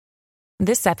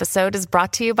This episode is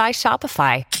brought to you by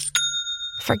Shopify.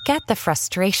 Forget the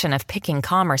frustration of picking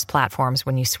commerce platforms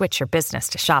when you switch your business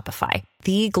to Shopify,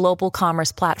 the global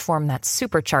commerce platform that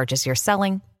supercharges your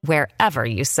selling wherever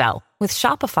you sell. With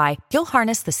Shopify, you'll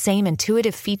harness the same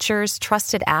intuitive features,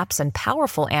 trusted apps, and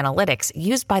powerful analytics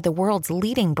used by the world's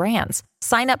leading brands.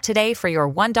 Sign up today for your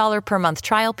 $1 per month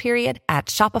trial period at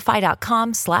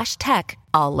shopify.com/tech,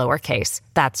 all lowercase.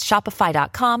 That's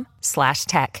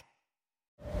shopify.com/tech.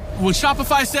 When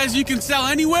Shopify says you can sell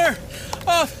anywhere,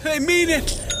 oh, they mean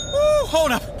it. Woo,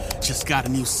 hold up. Just got a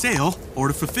new sale.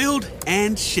 Order fulfilled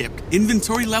and shipped.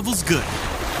 Inventory level's good.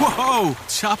 Whoa,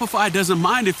 Shopify doesn't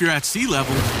mind if you're at sea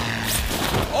level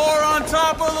or on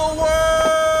top of the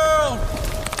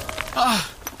world.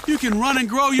 You can run and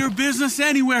grow your business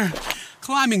anywhere.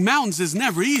 Climbing mountains is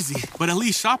never easy, but at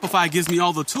least Shopify gives me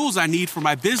all the tools I need for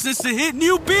my business to hit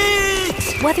new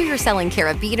peaks. Whether you're selling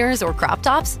carabiners or crop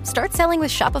tops, start selling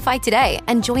with Shopify today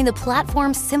and join the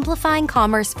platform simplifying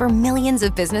commerce for millions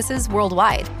of businesses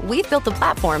worldwide. We've built the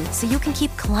platform so you can keep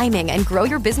climbing and grow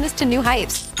your business to new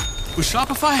heights. With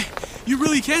Shopify, you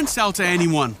really can sell to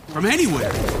anyone, from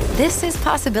anywhere. This is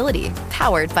Possibility,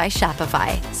 powered by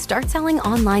Shopify. Start selling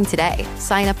online today.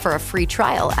 Sign up for a free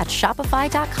trial at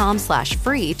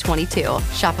shopify.com/free22.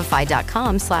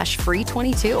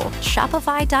 Shopify.com/free22.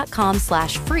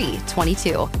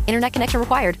 Shopify.com/free22. Internet connection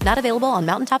required. Not available on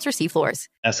mountaintops or seafloors.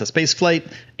 NASA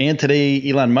spaceflight, and today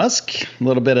Elon Musk. A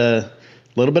little bit of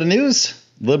news.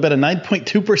 A little bit of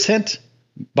 9.2%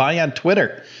 buy on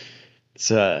Twitter.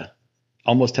 It's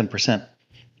almost 10%.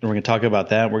 And we're going to talk about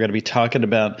that. We're going to be talking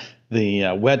about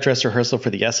the wet dress rehearsal for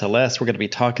the SLS. We're going to be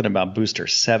talking about Booster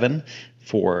 7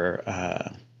 for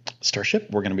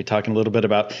Starship. We're going to be talking a little bit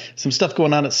about some stuff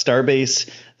going on at Starbase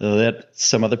that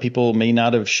some other people may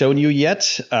not have shown you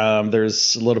yet.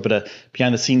 There's a little bit of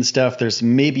behind-the-scenes stuff. There's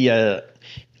maybe a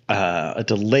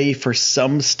delay for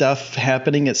some stuff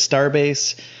happening at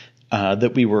Starbase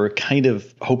that we were kind of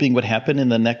hoping would happen in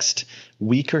the next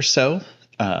week or so.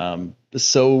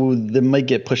 So they might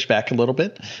get pushed back a little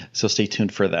bit. So stay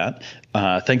tuned for that.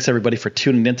 Thanks everybody for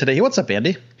tuning in today. Hey, what's up,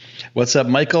 Andy? What's up,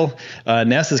 Michael?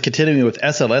 NASA's continuing with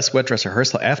SLS wet dress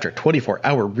rehearsal after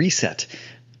 24-hour reset.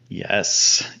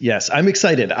 Yes, I'm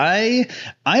excited.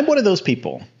 I'm one of those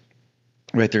people,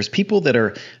 right? There's people that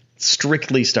are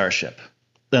strictly Starship.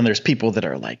 Then there's people that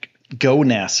are like, go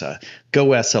NASA,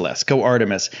 go SLS, go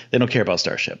Artemis. They don't care about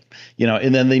Starship,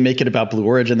 and then they make it about Blue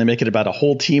Origin. They make it about a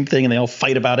whole team thing and they all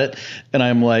fight about it. And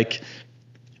I'm like,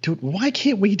 dude, why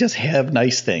can't we just have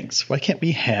nice things? Why can't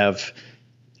we have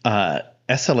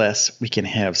SLS? We can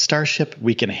have Starship.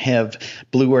 We can have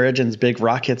Blue Origin's big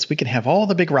rockets. We can have all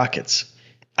the big rockets.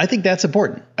 I think that's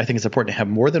important. I think it's important to have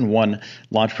more than one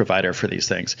launch provider for these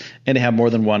things and to have more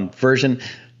than one version.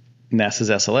 NASA's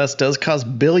SLS does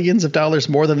cost billions of dollars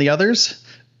more than the others,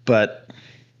 but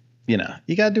you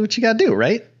got to do what you got to do,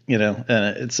 right?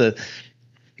 They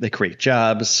create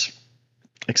jobs,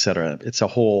 etc. It's a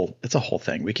whole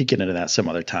thing. We could get into that some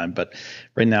other time, but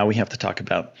right now we have to talk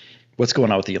about what's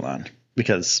going on with Elon,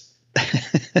 because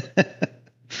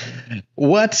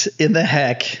what in the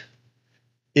heck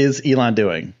is Elon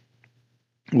doing?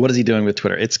 What is he doing with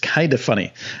Twitter? It's kind of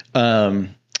funny.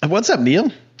 What's up,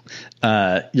 Neil?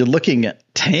 You're looking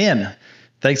tan.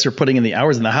 Thanks for putting in the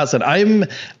hours in the house. And I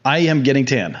am getting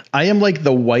tan. I am like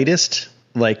the whitest.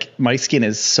 Like my skin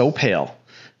is so pale,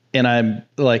 and I'm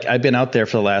like, I've been out there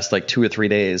for the last like 2 or 3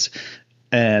 days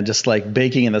and just like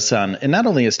baking in the sun. And not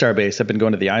only at Starbase, I've been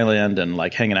going to the island and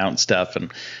like hanging out and stuff.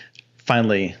 And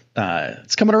finally,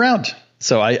 it's coming around.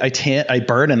 So I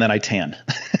burn and then I tan.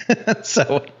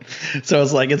 so it's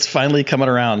like, it's finally coming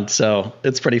around. So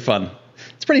it's pretty fun.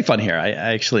 It's pretty fun here. I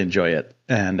actually enjoy it,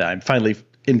 and I'm finally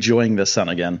enjoying the sun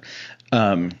again.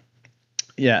 Elon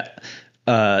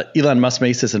Musk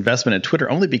makes this investment in Twitter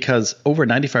only because over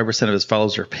 95% of his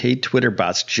followers are paid Twitter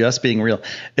bots just being real.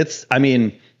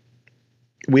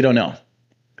 We don't know.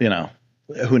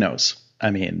 Who knows?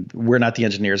 I mean, we're not the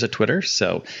engineers at Twitter.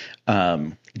 So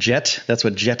Jet, that's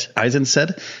what Jet Eisen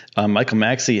said. Michael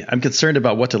Maxey, I'm concerned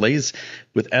about what delays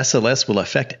with SLS will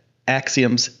affect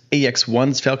Axiom's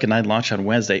AX1's Falcon 9 launch on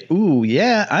Wednesday. Ooh,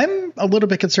 yeah, I'm a little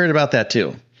bit concerned about that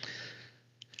too.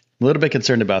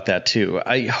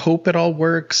 I hope it all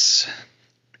works,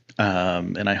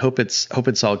 and I hope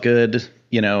it's all good.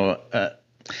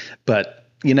 But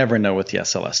you never know with the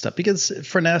SLS stuff, because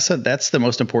for NASA, that's the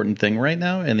most important thing right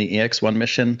now. And the AX1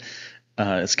 mission,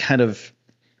 it's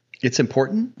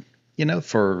important,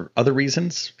 for other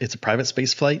reasons. It's a private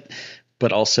space flight.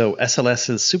 But also SLS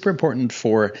is super important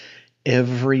for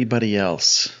everybody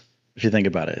else. If you think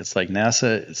about it, it's like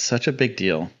NASA is such a big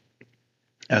deal.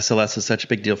 SLS is such a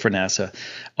big deal for NASA,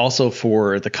 also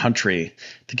for the country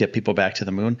to get people back to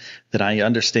the moon, that I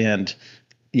understand,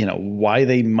 why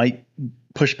they might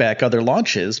push back other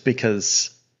launches,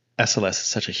 because SLS is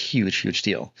such a huge, huge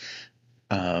deal.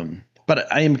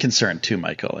 But I am concerned too,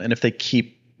 Michael. And if they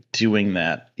keep doing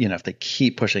that, if they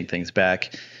keep pushing things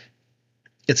back,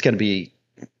 it's going to be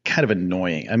kind of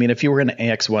annoying. I mean, if you were an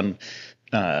AX1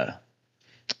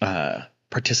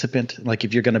 participant, like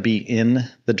if you're going to be in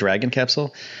the Dragon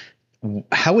capsule,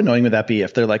 how annoying would that be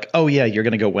if they're like, oh yeah, you're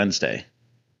going to go Wednesday.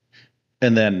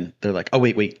 And then they're like, oh,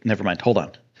 wait, never mind. Hold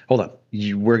on.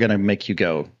 We're going to make you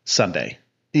go Sunday,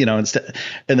 instead.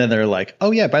 And then they're like,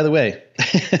 oh yeah, by the way,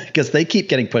 because they keep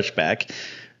getting pushed back.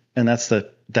 And that's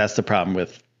the problem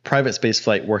with private space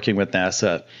flight working with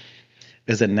NASA,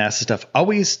 is that NASA stuff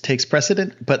always takes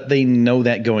precedent, but they know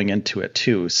that going into it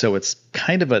too. So it's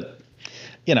kind of a,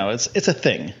 it's a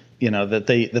thing,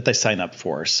 that they sign up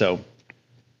for. So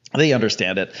they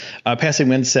understand it. Passing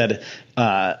Wind said,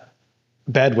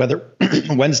 bad weather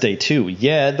Wednesday too.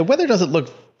 Yeah, the weather doesn't look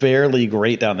fairly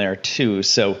great down there too.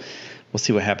 So we'll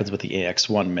see what happens with the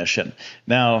AX1 mission.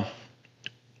 Now,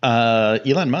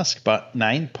 Elon Musk bought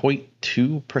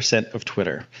 9.2% of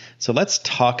Twitter. So let's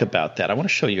talk about that. I want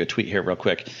to show you a tweet here real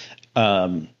quick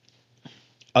from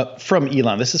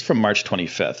Elon. This is from March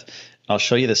 25th. I'll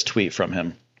show you this tweet from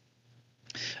him.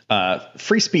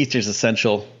 Free speech is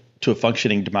essential to a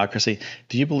functioning democracy.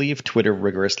 Do you believe Twitter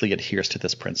rigorously adheres to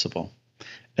this principle?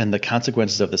 And the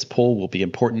consequences of this poll will be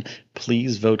important.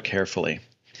 Please vote carefully.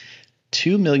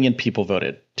 2 million people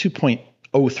voted.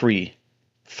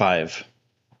 2.035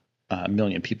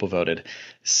 million people voted.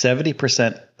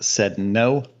 70% said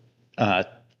no.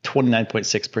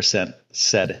 29.6%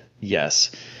 said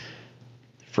yes.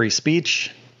 Free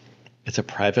speech. It's a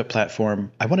private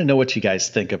platform. I want to know what you guys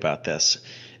think about this.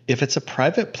 If it's a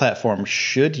private platform,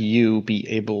 should you be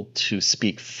able to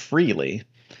speak freely,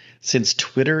 since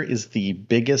Twitter is the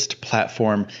biggest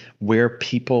platform where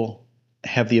people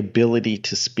have the ability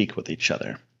to speak with each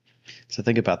other? So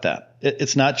think about that.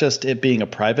 It's not just it being a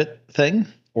private thing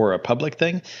or a public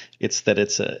thing. It's that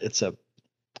it's a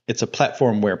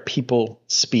platform where people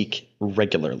speak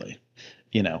regularly,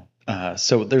 so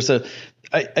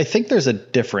I think there's a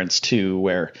difference too,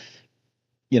 where,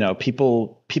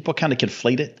 people kind of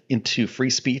conflate it into free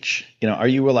speech. Are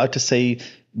you allowed to say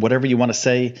whatever you want to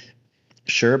say?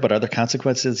 Sure. But are there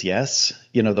consequences? Yes.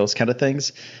 Those kind of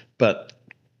things. But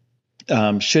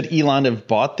should Elon have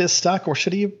bought this stock, or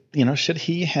should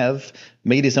he have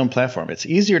made his own platform? It's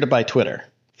easier to buy Twitter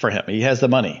for him. He has the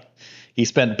money. He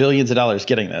spent billions of dollars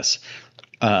getting this.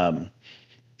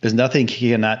 There's nothing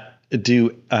he cannot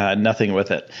do, nothing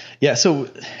with it. Yeah. So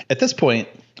at this point,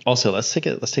 also, let's take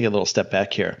a little step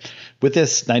back here. With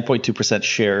this 9.2%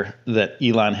 share that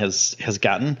Elon has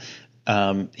gotten,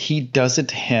 he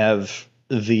doesn't have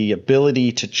the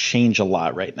ability to change a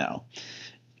lot right now.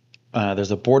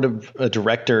 There's a board of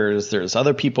directors. There's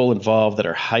other people involved that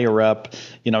are higher up.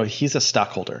 He's a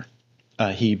stockholder.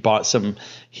 He bought some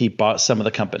of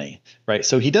the company, right?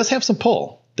 So he does have some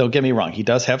pull. Don't get me wrong. He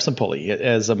does have some pull. He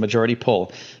has a majority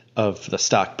pull of the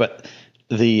stock, but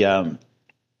the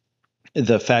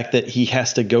fact that he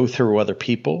has to go through other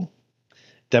people,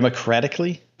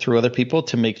 democratically through other people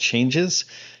to make changes,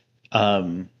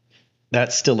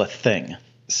 that's still a thing.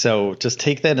 So just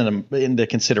take that into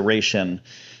consideration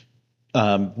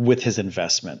with his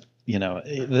investment.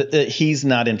 He's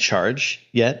not in charge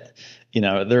yet.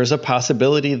 There's a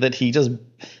possibility that he just,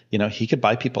 he could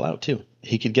buy people out too.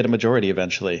 He could get a majority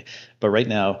eventually. But right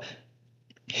now,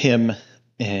 him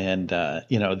and,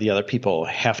 the other people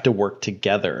have to work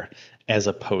together, as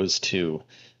opposed to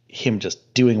him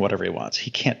just doing whatever he wants.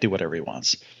 He can't do whatever he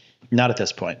wants. Not at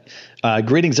this point.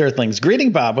 Greetings, Earthlings.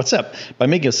 Greeting, Bob. What's up? By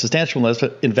making a substantial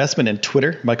investment in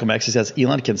Twitter, Michael Maxey says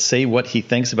Elon can say what he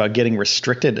thinks about getting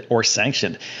restricted or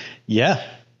sanctioned. Yeah.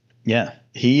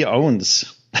 He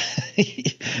owns,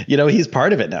 he's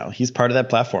part of it now. He's part of that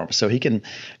platform. So he can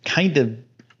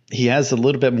he has a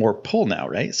little bit more pull now,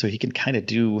 right? So he can kind of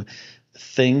do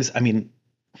things. I mean,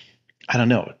 I don't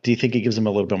know. Do you think it gives him a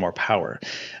little bit more power?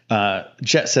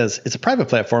 Jet says, it's a private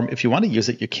platform. If you want to use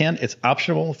it, you can. It's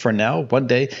optional for now. One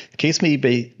day, the case may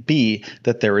be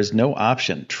that there is no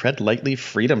option. Tread lightly,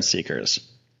 freedom seekers.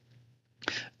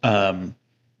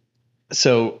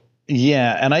 So,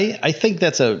 yeah, and I think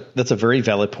that's a very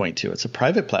valid point, too. It's a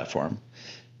private platform.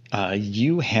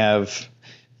 You have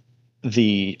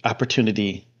the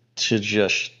opportunity to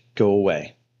just go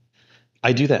away.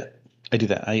 I do that.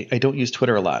 I don't use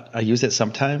Twitter a lot. I use it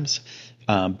sometimes,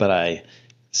 but I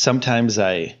just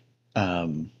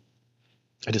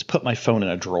put my phone in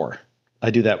a drawer,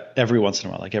 I do that every once in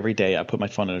a while. Like every day, I put my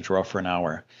phone in a drawer for an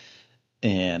hour,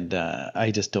 and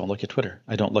I just don't look at Twitter.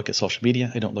 I don't look at social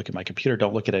media. I don't look at my computer.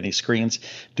 Don't look at any screens.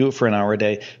 Do it for an hour a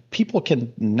day. People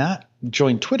can not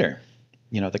join Twitter.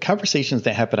 The conversations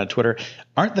that happen on Twitter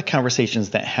aren't the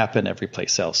conversations that happen every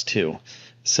place else too.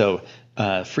 So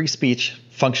free speech,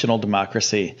 functional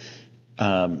democracy.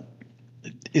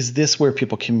 Is this where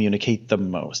people communicate the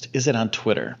most? Is it on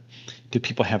Twitter? Do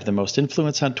people have the most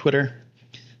influence on Twitter?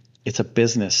 It's a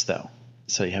business, though,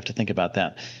 so you have to think about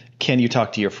that. Can you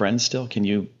talk to your friends still? Can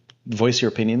you voice your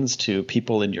opinions to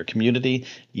people in your community?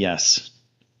 Yes,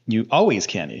 you always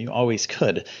can. You always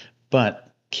could.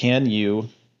 But can you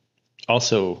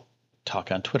also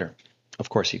talk on Twitter? Of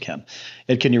course you can.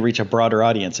 And can you reach a broader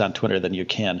audience on Twitter than you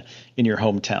can in your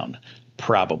hometown?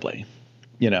 Probably.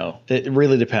 It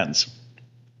really depends.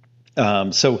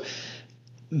 So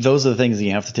those are the things that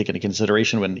you have to take into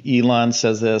consideration when Elon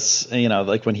says this,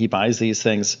 like when he buys these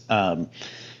things.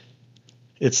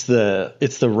 It's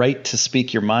the right to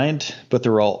speak your mind, but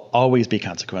there will always be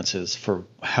consequences for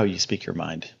how you speak your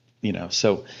mind.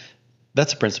 So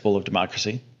that's a principle of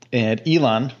democracy. And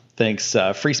Elon thinks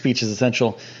free speech is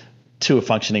essential to a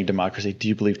functioning democracy. Do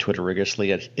you believe Twitter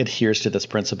rigorously adheres to this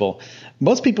principle?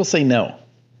 Most people say no.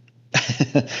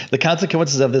 The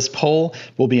consequences of this poll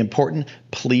will be important.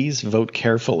 Please vote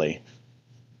carefully.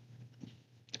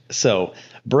 So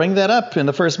bring that up in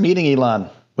the first meeting, Elon,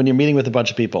 when you're meeting with a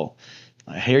bunch of people.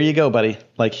 Here you go, buddy.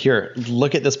 Like, here,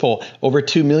 look at this poll. Over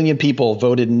 2 million people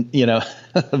voted,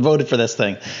 voted for this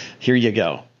thing. Here you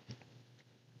go.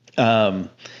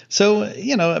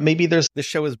 So, maybe there's. This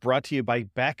show is brought to you by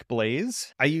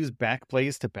Backblaze. I use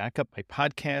Backblaze to back up my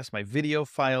podcast, my video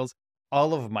files,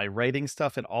 all of my writing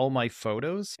stuff, and all my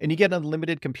photos. And you get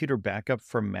unlimited computer backup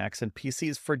for Macs and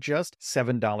PCs for just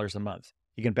 $7 a month.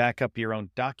 You can back up your own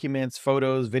documents,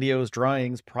 photos, videos,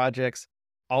 drawings, projects,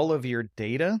 all of your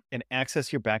data, and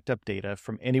access your backed up data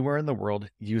from anywhere in the world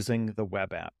using the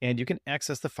web app. And you can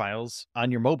access the files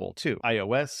on your mobile too.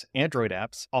 iOS, Android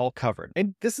apps, all covered.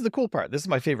 And this is the cool part. This is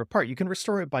my favorite part. You can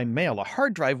restore it by mail. A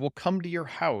hard drive will come to your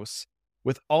house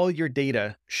with all your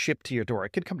data shipped to your door. It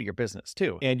could come to your business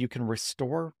too. And you can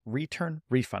restore, return,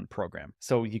 refund program.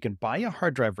 So you can buy a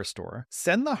hard drive restore,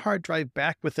 send the hard drive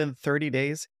back within 30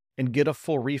 days, and get a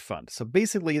full refund. So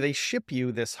basically they ship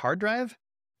you this hard drive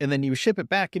and then you ship it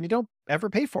back and you don't ever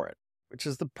pay for it, which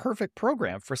is the perfect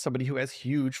program for somebody who has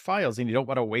huge files and you don't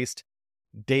want to waste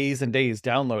days and days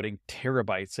downloading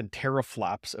terabytes and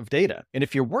teraflops of data. And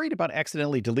if you're worried about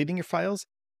accidentally deleting your files,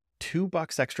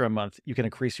 $2 extra a month, you can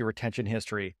increase your retention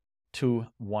history to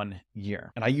 1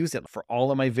 year. And I use it for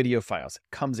all of my video files. It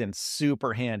comes in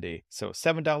super handy. So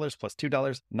 $7 plus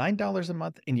 $2, $9 a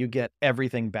month, and you get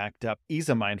everything backed up, ease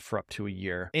of mind for up to a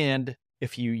year. And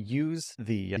if you use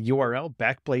the URL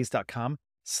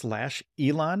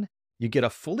backblaze.com/Elon, you get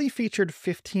a fully featured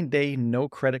 15-day no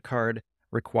credit card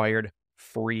required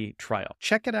free trial.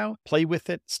 Check it out, play with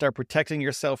it, start protecting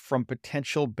yourself from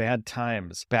potential bad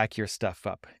times. Back your stuff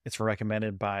up. It's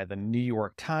recommended by the New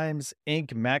York Times,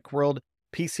 Inc., Macworld,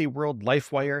 PC World,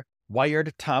 LifeWire,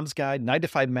 Wired, Tom's Guide, 9 to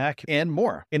 5 Mac, and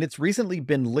more. And it's recently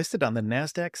been listed on the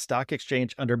NASDAQ Stock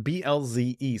Exchange under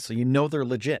BLZE, so you know they're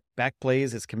legit.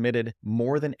 Backblaze is committed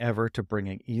more than ever to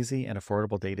bringing easy and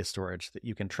affordable data storage that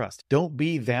you can trust. Don't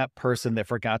be that person that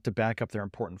forgot to back up their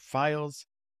important files.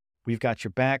 We've got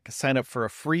your back. Sign up for a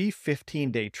free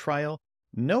 15-day trial.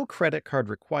 No credit card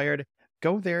required.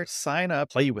 Go there, sign up,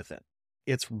 play with it.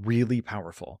 It's really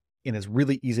powerful and it's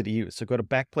really easy to use. So go to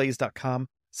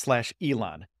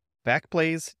backblaze.com/Elon.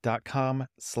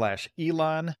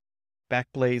 Backblaze.com/Elon.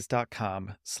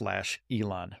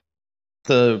 Backblaze.com/Elon.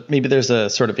 Maybe there's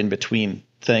a sort of in-between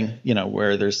thing,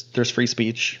 where there's free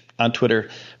speech on Twitter.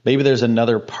 Maybe there's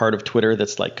another part of Twitter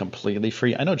that's like completely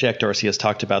free. I know Jack Dorsey has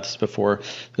talked about this before.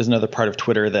 There's another part of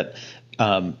Twitter that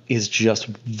is just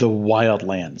the wild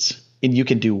lands. And you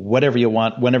can do whatever you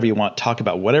want, whenever you want, talk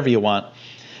about whatever you want.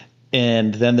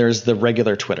 And then there's the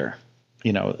regular Twitter.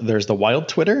 There's the wild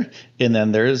Twitter, and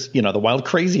then there's, the wild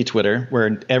crazy Twitter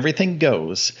where everything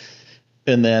goes.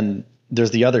 And then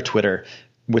there's the other Twitter,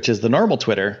 which is the normal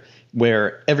Twitter,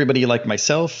 where everybody like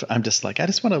myself, I'm just like, I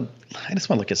just want to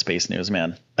look at space news,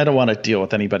 man. I don't want to deal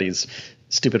with anybody's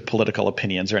stupid political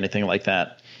opinions or anything like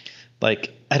that.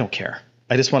 Like, I don't care.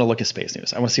 I just want to look at space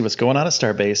news. I want to see what's going on at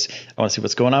Starbase. I want to see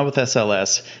what's going on with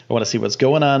SLS. I want to see what's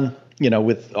going on,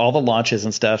 with all the launches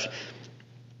and stuff.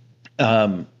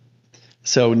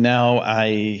 So now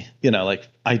I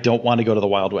don't want to go to the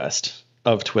Wild West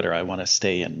of Twitter. I want to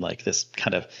stay in like this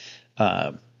kind of,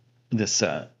 this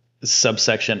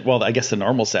subsection, well, I guess the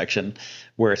normal section,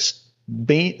 where it's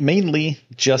mainly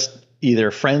just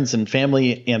either friends and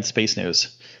family and space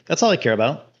news. That's all I care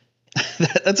about.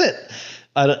 That's it.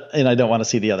 I don't want to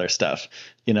see the other stuff,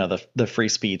 the free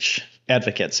speech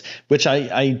advocates, which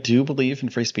I do believe in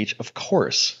free speech. Of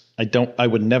course, I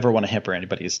would never want to hamper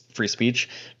anybody's free speech,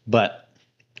 but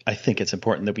I think it's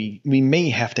important that we may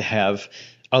have to have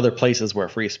other places where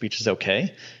free speech is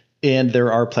okay. And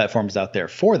there are platforms out there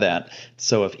for that.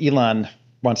 So if Elon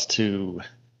wants to,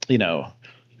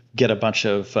 get a bunch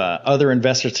of other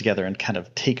investors together and kind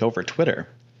of take over Twitter,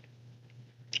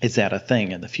 is that a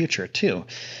thing in the future too?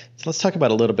 So let's talk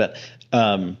about a little bit.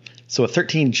 So a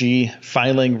 13G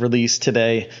filing released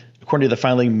today. According to the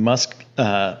filing, Musk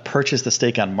purchased the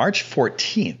stake on March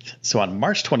 14th. So on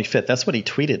March 25th, that's when he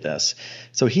tweeted this.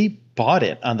 So he bought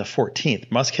it on the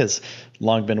 14th. Musk has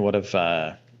long been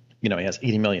he has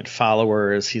 80 million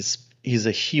followers. He's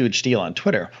a huge deal on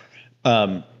Twitter.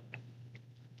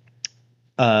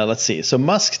 Let's see. So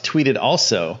Musk tweeted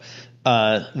also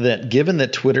that given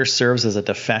that Twitter serves as a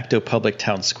de facto public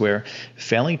town square,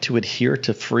 failing to adhere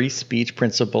to free speech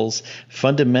principles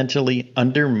fundamentally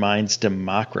undermines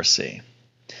democracy.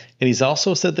 And he's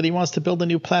also said that he wants to build a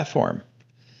new platform.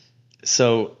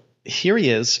 So here he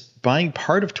is buying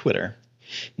part of Twitter,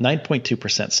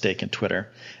 9.2% stake in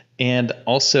Twitter. And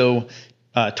also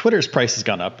Twitter's price has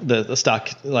gone up. The stock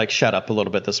shot up a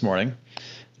little bit this morning.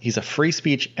 He's a free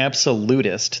speech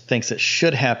absolutist, thinks it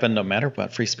should happen no matter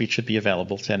what. Free speech should be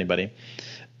available to anybody.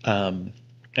 And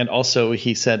also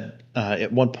he said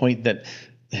at one point that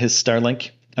his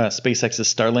Starlink,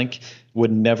 SpaceX's Starlink,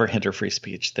 would never hinder free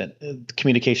speech, that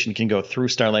communication can go through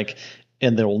Starlink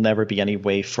and there will never be any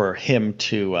way for him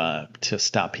to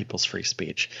stop people's free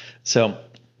speech. So,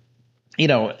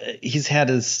 he's had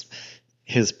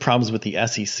his problems with the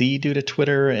SEC due to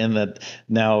Twitter, and that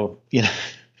now,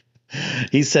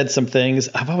 he said some things.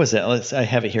 What was it? I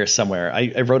have it here somewhere.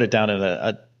 I wrote it down in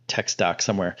a text doc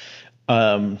somewhere.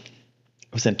 It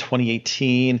was in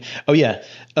 2018. Oh, yeah.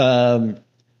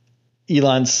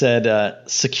 Elon said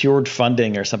secured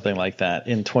funding or something like that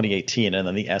in 2018, and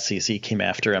then the SEC came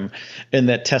after him, and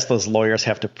that Tesla's lawyers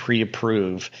have to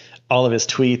pre-approve all of his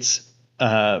tweets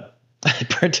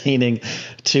pertaining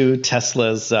to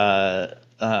Tesla's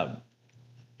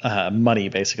money,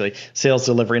 basically sales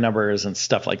delivery numbers and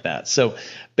stuff like that. So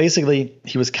basically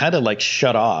he was kind of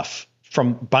shut off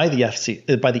by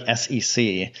the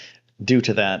SEC due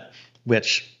to that,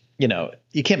 which,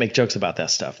 you can't make jokes about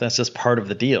that stuff. That's just part of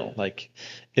the deal.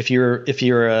 If you're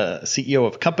a CEO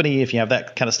of a company, if you have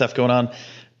that kind of stuff going on,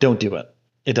 don't do it.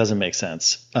 It doesn't make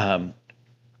sense.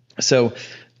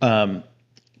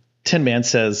 Tin Man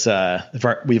says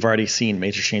we've already seen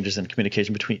major changes in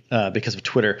communication because of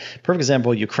Twitter. Perfect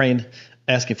example: Ukraine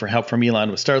asking for help from Elon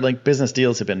with Starlink. Business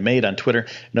deals have been made on Twitter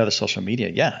and other social media.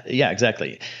 Yeah,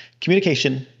 exactly.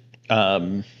 Communication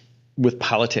with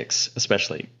politics,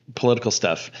 especially political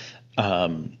stuff.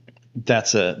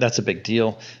 That's a big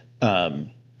deal. So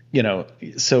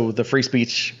the free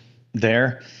speech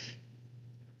there.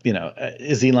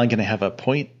 Is Elon going to have a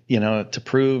point? To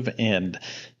prove and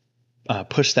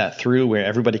push that through where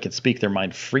everybody can speak their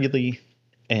mind freely.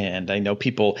 And I know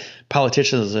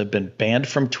politicians have been banned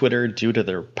from Twitter due to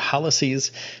their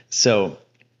policies. So,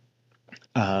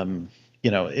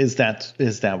 is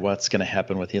that what's going to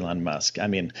happen with Elon Musk? I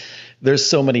mean, there's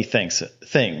so many things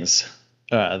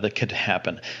that could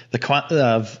happen.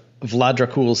 Vlad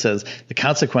Dracul says the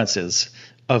consequences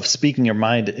of speaking your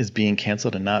mind is being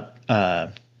canceled and not,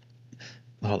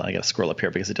 hold on, I got to scroll up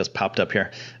here because it just popped up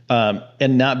here.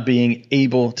 And not being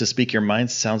able to speak your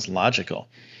mind sounds logical.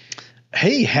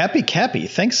 Hey, Happy Cappy,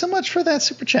 thanks so much for that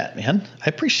super chat, man. I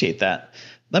appreciate that.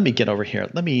 Let me get over here.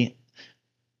 Let me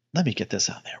get this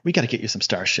out there. We got to get you some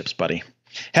starships, buddy.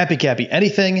 Happy Cappy,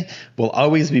 anything will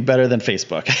always be better than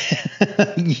Facebook.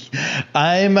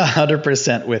 I'm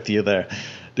 100% with you there,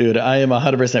 dude. I am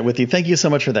 100% with you. Thank you so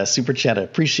much for that super chat. I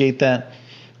appreciate that.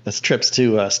 That's trips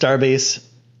to Starbase.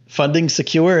 Funding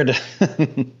secured.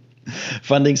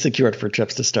 Funding secured for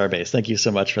trips to Starbase. Thank you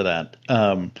so much for that.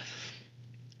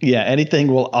 Anything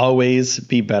will always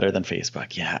be better than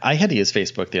Facebook. Yeah, I had to use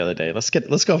Facebook the other day. Let's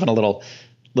go off on a little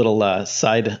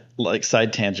side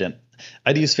tangent.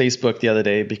 I'd use Facebook the other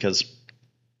day because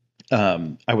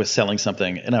I was selling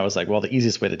something, and I was like, well, the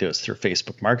easiest way to do it is through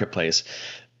Facebook Marketplace.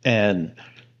 And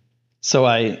so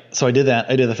I did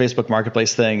that. I did the Facebook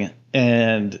Marketplace thing,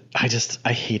 and I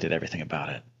hated everything about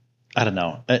it. I don't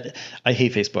know. I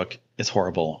hate Facebook. It's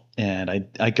horrible. And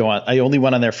I only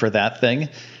went on there for that thing.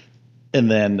 And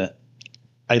then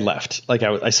I left.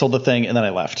 I sold the thing and then I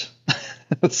left.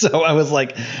 So I was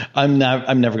like, I'm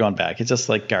never going back. It's just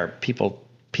like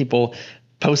people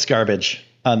post garbage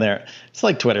on there. It's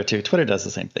like Twitter too. Twitter does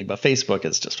the same thing, but Facebook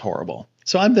is just horrible.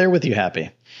 So I'm there with you,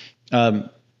 Happy.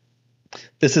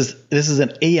 This is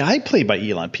an AI play by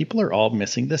Elon. People are all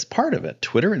missing this part of it.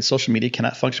 Twitter and social media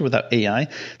cannot function without AI.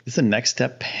 This is the next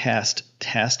step past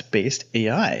task-based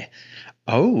AI.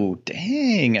 Oh,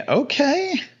 dang.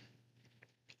 Okay.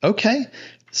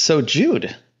 So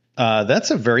Jude,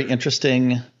 that's a very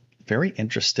interesting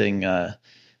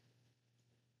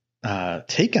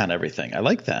take on everything. I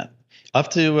like that. I'll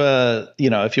have to,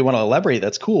 if you want to elaborate,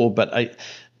 that's cool. But I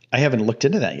haven't looked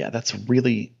into that yet. That's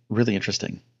really, really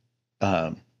interesting.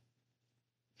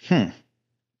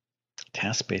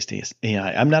 Task-based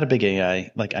AI. I'm not a big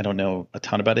AI. Like, I don't know a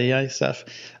ton about AI stuff,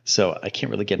 so I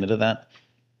can't really get into that.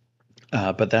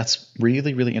 But that's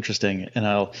really, really interesting. And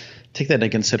I'll take that into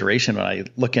consideration when I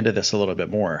look into this a little bit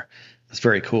more. It's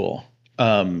very cool.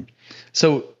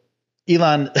 So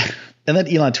Elon, and then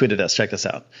Elon tweeted us, check this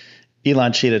out.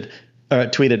 Elon tweeted,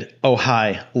 "Oh,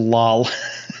 hi, lol."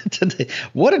 Today.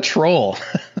 What a troll.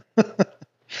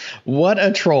 What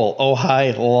a troll. Oh,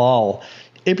 hi, lol.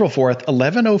 April 4th,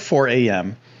 11:04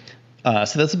 a.m.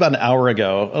 So that's about an hour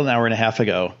and a half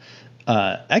ago.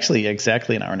 Actually,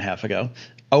 exactly an hour and a half ago.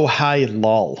 Oh, hi,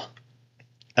 lol.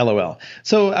 LOL.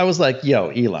 So I was like, yo,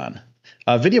 Elon,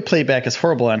 video playback is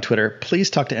horrible on Twitter. Please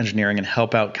talk to engineering and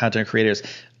help out content creators.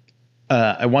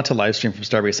 I want to live stream from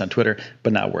Starbase on Twitter,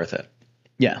 but not worth it.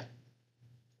 Yeah.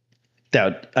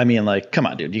 Come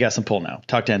on, dude. You got some pull now.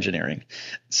 Talk to engineering.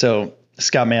 So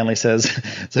Scott Manley says,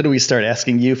 so do we start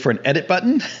asking you for an edit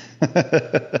button?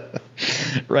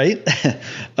 Right?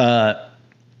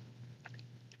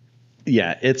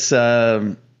 Yeah, it's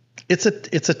a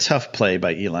tough play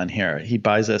by Elon here. He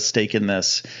buys a stake in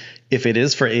this. If it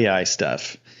is for AI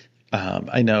stuff,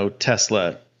 I know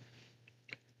Tesla,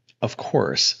 of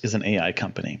course, is an AI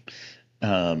company.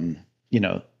 The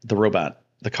robot,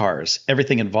 the cars,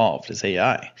 everything involved is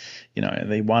AI.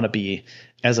 And they want to be,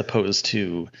 as opposed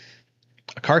to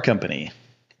a car company,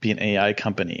 be an AI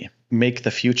company, make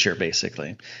the future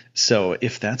basically. So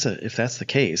if that's the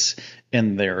case,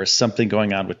 and there is something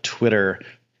going on with Twitter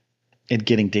and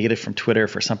getting data from Twitter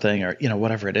for something, or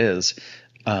whatever it is,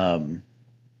 I'm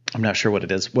not sure what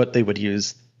it is, what they would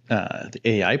use the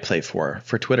AI play for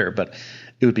Twitter, but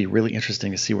it would be really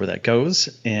interesting to see where that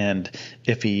goes. And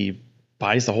if he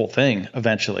buys the whole thing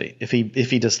eventually, if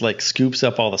he just like scoops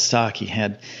up all the stock, he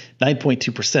had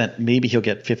 9.2%, maybe he'll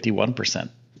get 51%,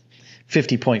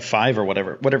 50.5 or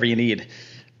whatever you need.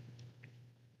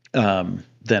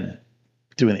 Then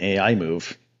do an AI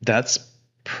move. That's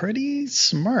pretty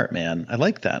smart, man. I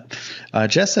like that.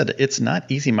 Jess said it's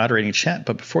not easy moderating chat,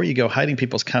 but before you go hiding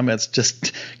people's comments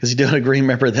just because you don't agree,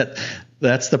 remember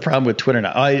that's the problem with Twitter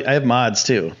now. I have mods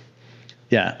too.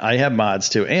 Yeah, I have mods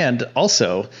too. And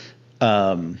also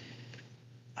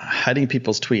hiding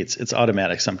people's tweets, it's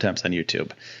automatic sometimes on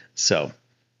YouTube. So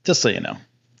just so you know.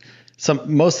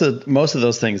 Most of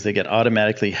those things, they get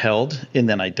automatically held, and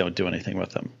then I don't do anything with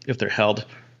them. If they're held,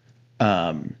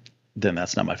 then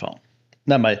that's not my fault.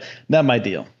 Not my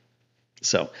deal.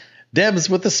 So Debs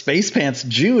with the space pants.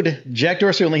 Jude, Jack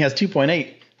Dorsey only has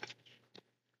 2.8.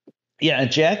 Yeah,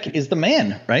 Jack is the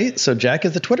man, right? So Jack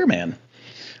is the Twitter man.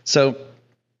 So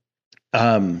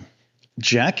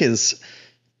Jack is,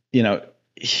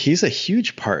 he's a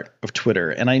huge part of Twitter,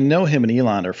 and I know him and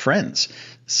Elon are friends.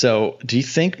 So do you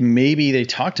think maybe they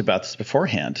talked about this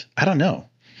beforehand? I don't know.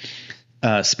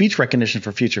 Speech recognition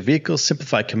for future vehicles,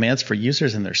 simplify commands for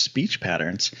users and their speech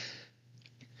patterns.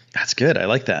 That's good. I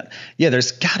like that. Yeah,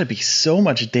 there's got to be so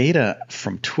much data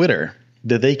from Twitter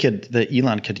that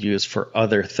Elon could use for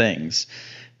other things.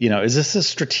 Is this a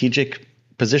strategic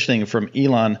positioning from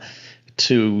Elon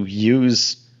to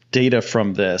use data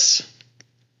from this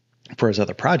for his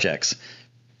other projects?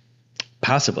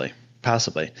 Possibly.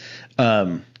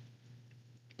 I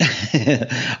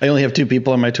only have 2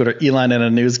 people on my Twitter, Elon and a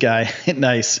news guy.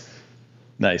 Nice.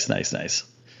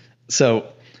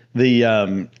 So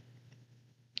the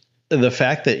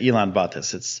fact that Elon bought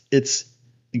this, it's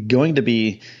going to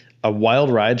be a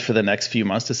wild ride for the next few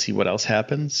months to see what else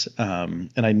happens.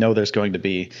 And I know there's going to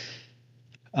be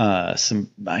I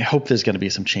hope there's going to be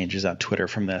some changes on Twitter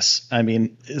from this. I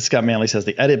mean, Scott Manley says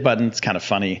the edit button, it's kind of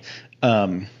funny.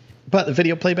 But the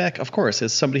video playback, of course,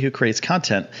 is somebody who creates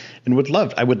content and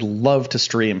I would love to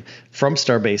stream from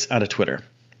Starbase onto Twitter,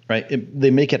 right?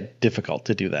 They make it difficult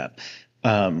to do that.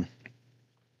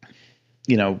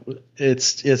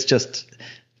 It's just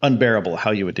unbearable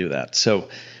how you would do that. So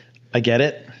I get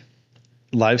it.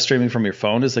 Live streaming from your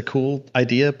phone is a cool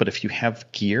idea, but if you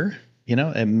have gear,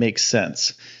 it makes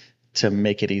sense to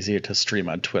make it easier to stream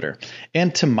on Twitter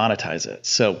and to monetize it.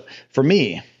 So for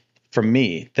me, from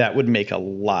me, that would make a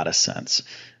lot of sense.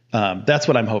 That's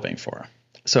what I'm hoping for.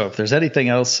 So if there's anything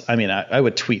else, I mean, I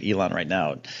would tweet Elon right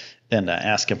now and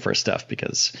ask him for stuff,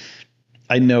 because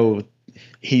I know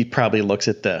he probably looks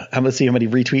at let's see how many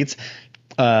retweets.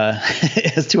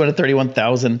 It has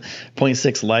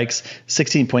 231,000.6 likes,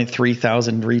 16.3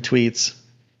 thousand retweets.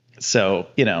 So,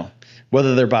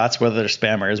 whether they're bots, whether they're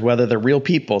spammers, whether they're real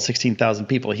people, 16,000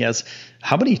 people. He has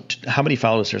how many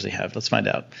followers does he have? Let's find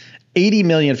out. 80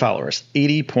 million followers,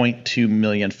 80.2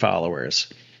 million followers.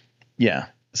 Yeah.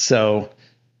 So,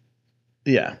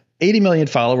 yeah, 80 million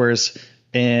followers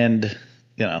and,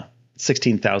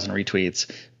 16,000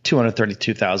 retweets,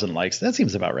 232,000 likes. That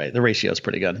seems about right. The ratio is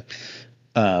pretty good.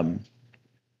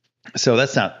 So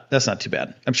that's not too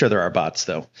bad. I'm sure there are bots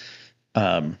though.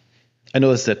 I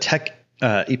know it's the tech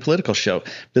apolitical show,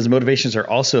 but his motivations are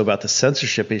also about the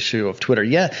censorship issue of Twitter.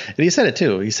 Yeah, and he said it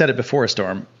too. He said it before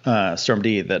Storm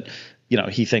D, that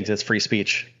he thinks it's free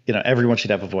speech. Everyone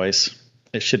should have a voice.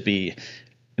 It should be,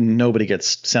 nobody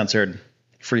gets censored.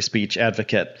 Free speech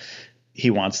advocate. He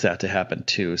wants that to happen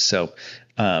too. So,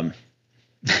 dear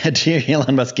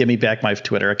Elon Musk, give me back my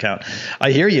Twitter account.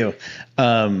 I hear you.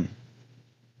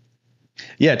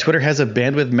 Yeah, Twitter has a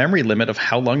bandwidth memory limit of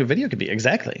how long a video can be.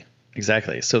 Exactly.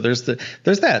 So there's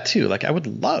that too. Like I would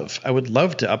love to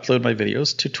upload my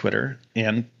videos to Twitter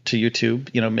and to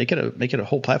YouTube. Make it a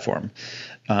whole platform.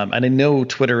 And I know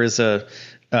Twitter is a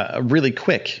really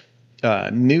quick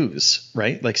news,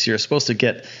 right? Like, so you're supposed to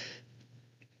get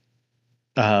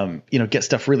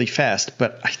stuff really fast,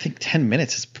 but I think 10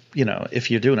 minutes is,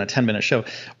 if you're doing a 10-minute show,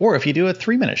 or if you do a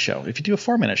 3-minute show, if you do a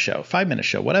 4-minute show, 5-minute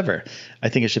show, whatever, I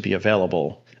think it should be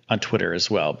available on Twitter as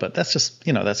well. But that's just,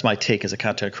 that's my take as a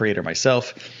content creator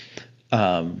myself.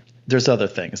 There's other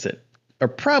things that are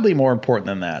probably more important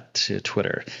than that to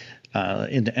Twitter,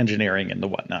 into engineering and the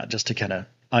whatnot, just to kind of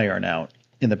iron out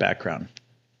in the background.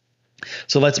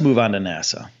 So let's move on to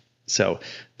NASA. So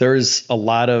there's a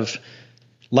lot of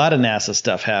NASA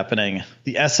stuff happening.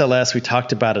 The SLS, we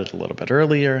talked about it a little bit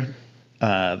earlier.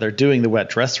 They're doing the wet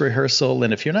dress rehearsal.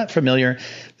 And if you're not familiar,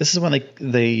 this is when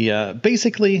they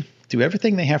basically do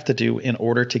everything they have to do in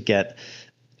order to get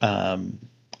the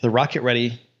rocket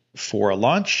ready for a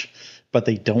launch, but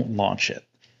they don't launch it.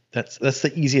 That's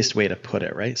the easiest way to put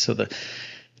it, right? So the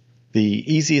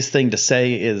easiest thing to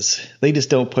say is they just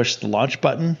don't push the launch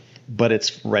button, but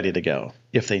it's ready to go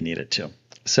if they need it to.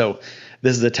 So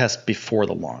this is a test before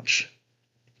the launch.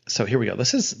 So here we go.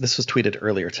 This was tweeted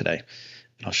earlier today.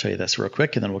 I'll show you this real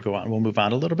quick, and then we'll go on. We'll move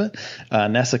on a little bit.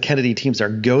 NASA Kennedy teams are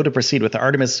go to proceed with the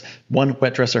Artemis 1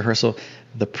 wet dress rehearsal,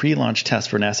 the pre-launch test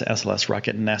for NASA SLS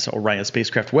rocket and NASA Orion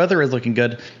spacecraft. Weather is looking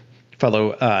good.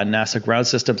 Follow NASA ground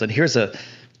systems, and here's a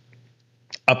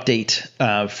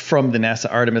update from the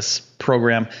NASA Artemis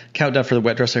program. Countdown for the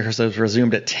wet dress rehearsal is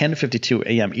resumed at 10:52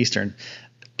 a.m. Eastern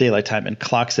Daylight Time, and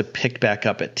clocks have picked back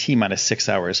up at T-minus 6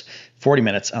 hours, 40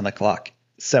 minutes on the clock,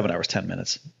 7 hours, 10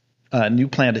 minutes. New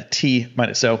planned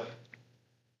T-minus. So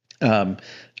of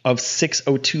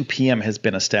 6:02 p.m. has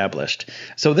been established.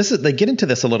 So they get into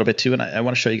this a little bit too, and I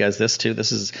want to show you guys this too.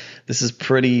 This is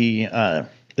pretty.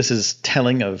 This is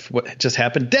telling of what just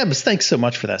happened. Debs, thanks so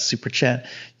much for that super chat.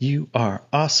 You are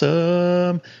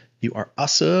awesome.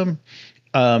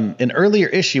 An earlier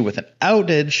issue with an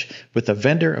outage with a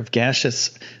vendor of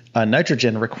gaseous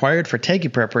nitrogen required for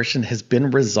tanking preparation has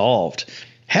been resolved.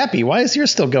 Happy, why is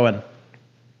yours still going?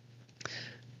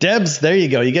 Debs, there you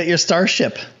go. You get your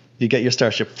Starship.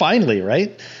 Finally,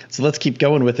 right? So let's keep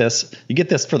going with this. You get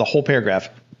this for the whole paragraph.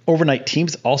 Overnight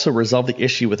teams also resolved the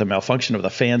issue with a malfunction of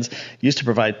the fans used to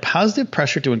provide positive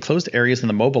pressure to enclosed areas in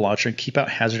the mobile launcher and keep out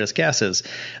hazardous gases.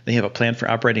 They have a plan for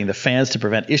operating the fans to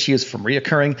prevent issues from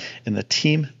reoccurring, and the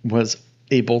team was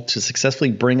able to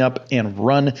successfully bring up and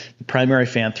run the primary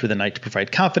fan through the night to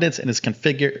provide confidence, and has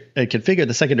configured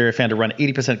the secondary fan to run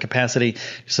 80% capacity to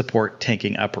support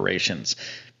tanking operations.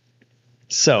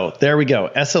 So there we go.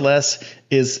 SLS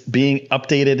is being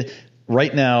updated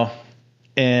right now,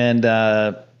 and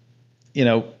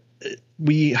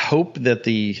we hope that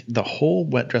the whole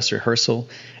wet dress rehearsal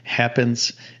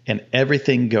happens and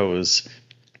everything goes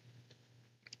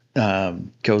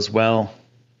well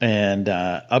and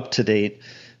up to date.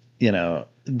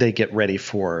 They get ready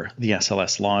for the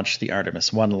SLS launch, the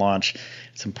Artemis 1 launch.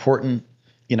 It's important.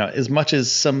 As much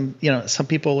as some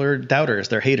people are doubters,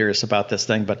 they're haters about this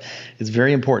thing, but it's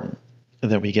very important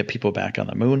that we get people back on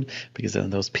the moon, because then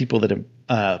those people that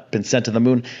have been sent to the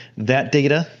moon, that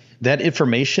data, that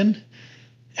information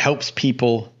helps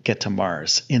people get to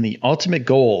Mars. And the ultimate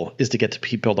goal is to get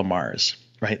people to Mars,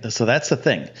 right? So that's the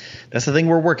thing. That's the thing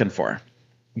we're working for.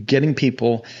 getting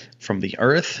people from the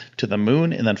Earth to the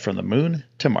moon and then from the moon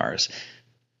to Mars.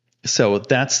 So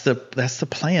that's the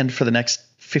plan for the next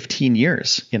 15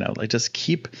 years. Like just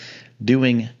keep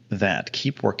doing that,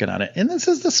 keep working on it. And this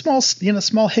is the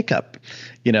small hiccup.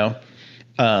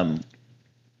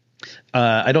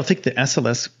 I don't think the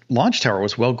SLS launch tower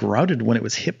was well grounded when it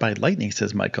was hit by lightning,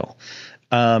 says Michael.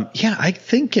 I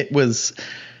think it was.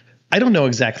 I don't know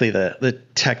exactly the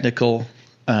technical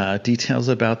details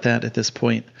about that at this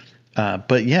point,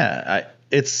 but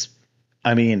it's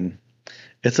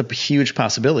a huge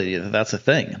possibility that that's a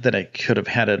thing, that it could have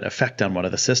had an effect on one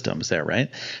of the systems there, right?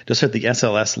 Just heard the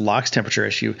SLS LOX temperature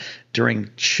issue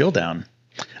during chill down.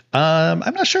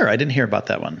 I'm not sure. I didn't hear about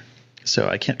that one, so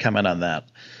I can't comment on that.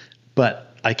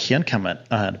 But I can comment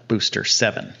on Booster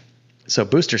 7. So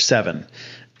Booster 7,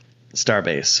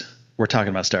 Starbase. We're talking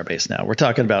about Starbase now. We're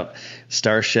talking about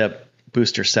Starship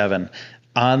Booster 7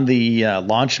 on the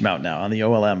launch mount now, on the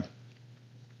OLM,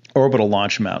 orbital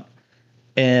launch mount.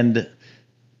 And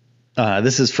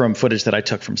this is from footage that I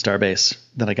took from Starbase,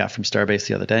 that I got from Starbase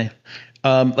the other day.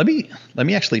 Let me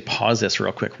actually pause this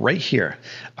real quick right here.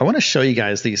 I want to show you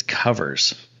guys these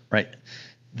covers, right?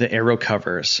 The aero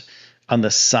covers on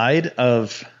the side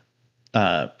of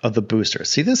the booster.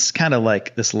 See this kind of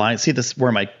like this line? See this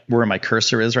where my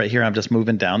cursor is right here? I'm just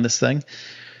moving down this thing.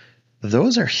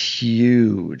 Those are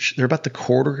huge. They're about a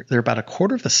quarter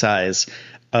of the size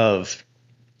of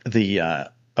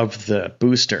the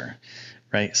booster,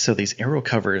 right? So these aero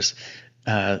covers,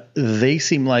 they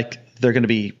seem like they're going to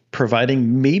be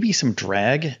providing maybe some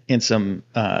drag and some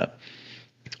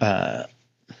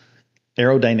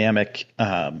aerodynamic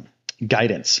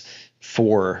guidance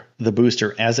for the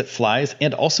booster as it flies,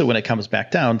 and also when it comes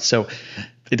back down. So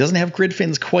it doesn't have grid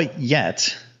fins quite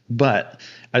yet, but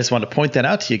I just want to point that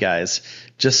out to you guys,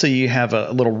 just so you have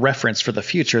a little reference for the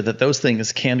future, that those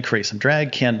things can create some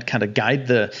drag, can kind of guide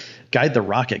the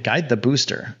rocket, guide the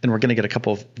booster. And we're going to get a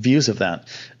couple of views of that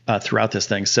throughout this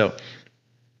thing. So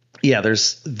yeah,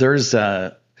 there's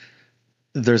a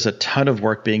ton of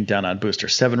work being done on Booster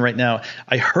 7 right now.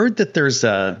 I heard that there's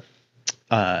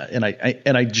and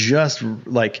I just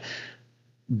like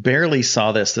barely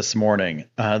saw this morning,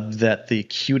 that the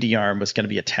QD arm was going to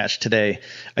be attached today.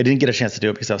 I didn't get a chance to do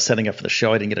it because I was setting up for the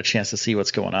show. I didn't get a chance to see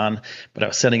what's going on, but I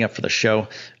was setting up for the show.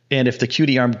 And if the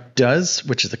QD arm does,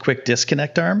 which is the quick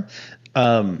disconnect arm,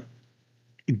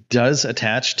 does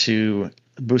attach to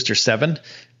Booster 7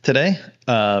 today,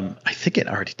 I think it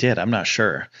already did. I'm not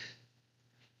sure,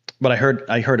 but I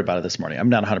heard about it this morning. I'm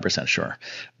not 100% sure,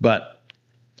 but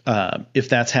if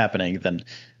that's happening, then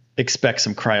expect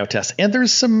some cryo tests. And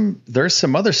there's some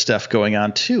other stuff going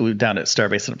on too down at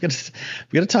Starbase. And I'm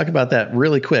going to talk about that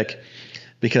really quick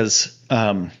because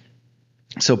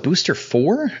so Booster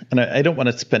 4, and I don't want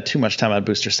to spend too much time on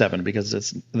Booster 7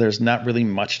 because there's not really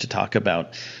much to talk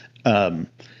about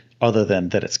other than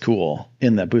that it's cool.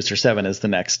 In that Booster 7 is the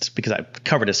next, because I've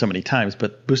covered it so many times,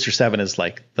 but Booster 7 is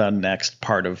like the next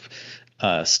part of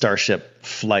Starship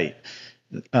flight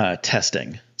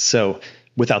testing. So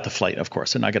without the flight, of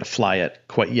course, they're not going to fly it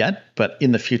quite yet, but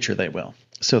in the future they will.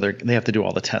 So they have to do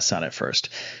all the tests on it first.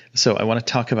 So I want to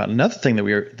talk about another thing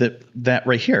that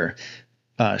right here,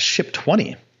 Ship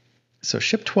 20. So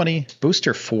Ship 20,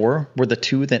 Booster 4 were the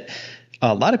two that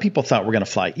a lot of people thought were going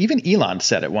to fly. Even Elon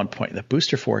said at one point that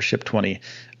Booster 4, Ship 20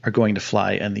 are going to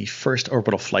fly in the first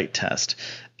orbital flight test.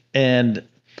 And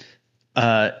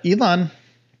Elon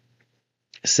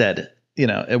said,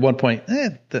 at one point,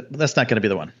 that's not going to be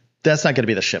the one. That's not going to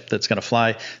be the ship that's going to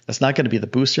fly. That's not going to be the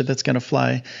booster that's going to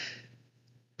fly.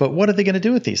 But what are they going to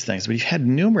do with these things? We've had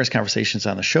numerous conversations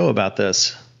on the show about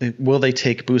this. Will they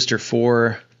take Booster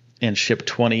 4 and Ship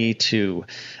 20 to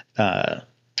the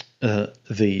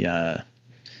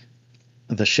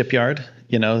shipyard?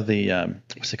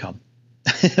 What's it called?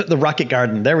 The Rocket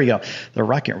Garden. There we go. The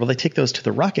Rocket. Will they take those to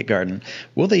the Rocket Garden?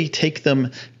 Will they take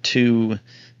them to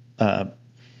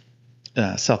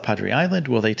South Padre Island?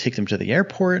 Will they take them to the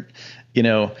airport?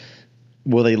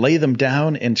 Will they lay them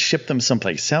down and ship them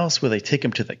someplace else? Will they take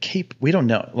them to the Cape? We don't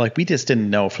know. We just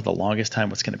didn't know for the longest time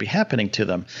what's going to be happening to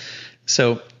them.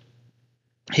 So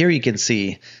here you can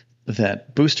see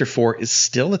that Booster 4 is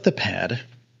still at the pad.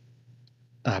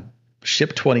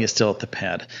 Ship 20 is still at the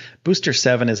pad. Booster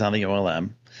 7 is on the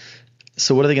OLM.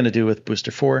 So what are they going to do with Booster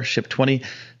 4, Ship 20?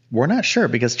 We're not sure,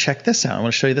 because check this out. I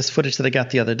want to show you this footage that I got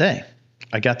the other day.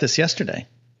 I got this yesterday.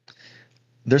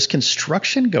 There's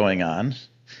construction going on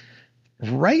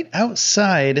right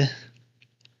outside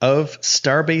of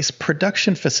Starbase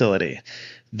production facility.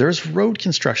 There's road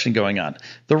construction going on.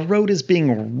 The road is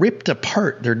being ripped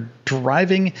apart. They're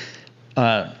driving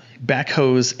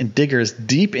backhoes and diggers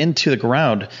deep into the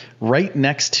ground right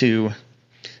next to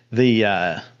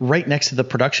the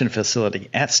production facility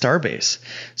at Starbase.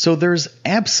 So there's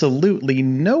absolutely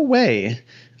no way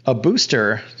a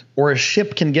booster or a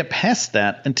ship can get past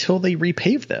that until they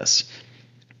repave this.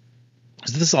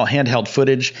 So this is all handheld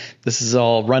footage. This is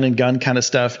all run and gun kind of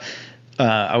stuff.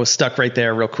 I was stuck right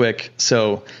there real quick.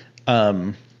 So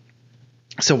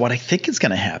what I think is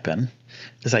going to happen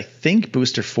is I think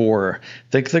Booster 4,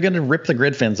 they're going to rip the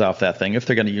grid fins off that thing if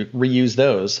they're going to reuse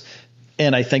those.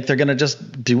 And I think they're going to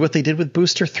just do what they did with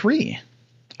Booster 3.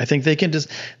 I think they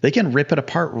can rip it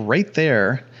apart right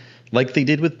there like they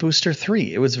did with Booster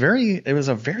 3. It was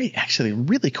a very actually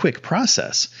really quick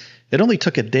process. It only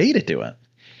took a day to do it.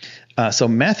 So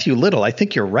Matthew Little, I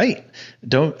think you're right.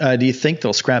 Do you think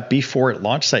they'll scrap B4 at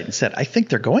launch site instead? I think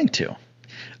they're going to.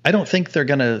 I don't think they're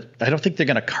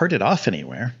gonna cart it off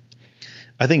anywhere.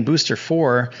 I think Booster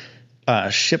 4,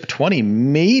 Ship 20,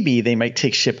 maybe they might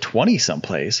take Ship 20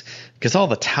 someplace because all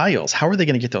the tiles. How are they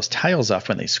going to get those tiles off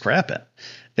when they scrap it?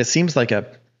 It seems like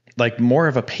more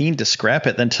of a pain to scrap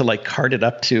it than to like cart it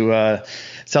up to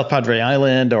South Padre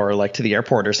Island or like to the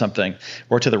airport or something,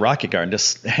 or to the rocket garden.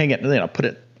 Just hang it, put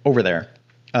it over there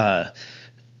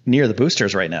near the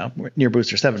boosters right now, near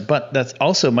Booster 7. But that's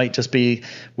also might just be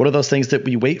one of those things that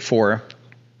we wait for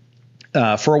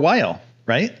a while,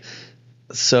 right?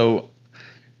 So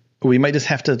we might just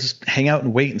have to just hang out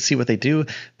and wait and see what they do.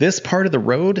 This part of the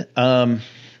road, I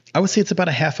would say it's about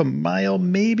a half a mile,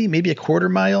 maybe a quarter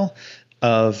mile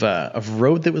of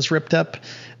road that was ripped up.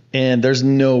 And there's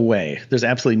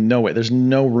absolutely no way. There's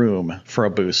no room for a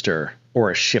booster or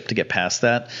a ship to get past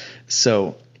that.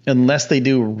 So unless they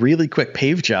do a really quick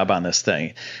pave job on this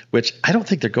thing, which I don't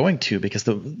think they're going to, because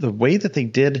the way that they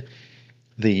did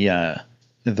the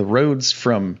roads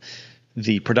from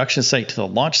the production site to the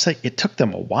launch site, it took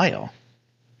them a while.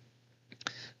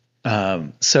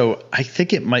 So I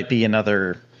think it might be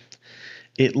another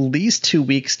at least 2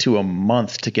 weeks to a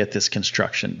month to get this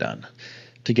construction done,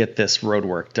 to get this road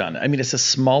work done. I mean, it's a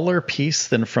smaller piece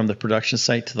than from the production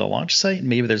site to the launch site.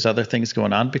 Maybe there's other things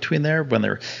going on between there when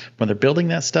they're building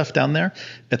that stuff down there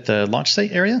at the launch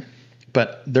site area.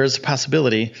 But there's a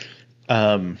possibility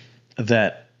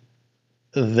that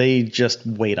they just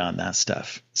wait on that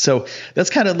stuff. So that's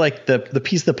kind of like the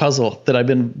piece of the puzzle that I've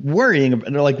been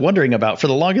wondering about for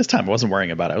the longest time. I wasn't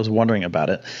worrying about it. I was wondering about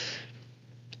it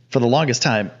for the longest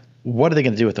time. What are they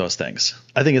going to do with those things?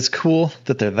 I think it's cool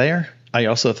that they're there. I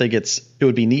also think it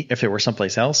would be neat if it were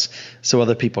someplace else so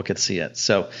other people could see it.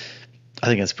 So I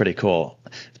think it's pretty cool.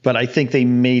 But I think they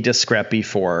may just scrap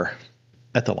B4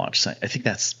 at the launch site. I think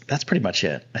that's pretty much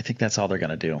it. I think that's all they're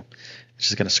going to do.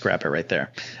 Just going to scrap it right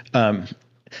there.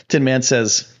 Tin Man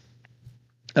says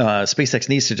SpaceX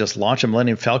needs to just launch a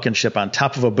Millennium Falcon ship on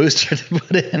top of a booster to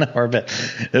put it in orbit.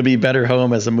 It'll be better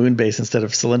home as a moon base instead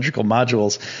of cylindrical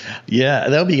modules. Yeah,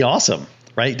 that would be awesome,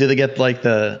 right? Do they get like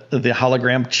the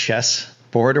hologram chess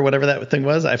board or whatever that thing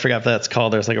was? I forgot what that's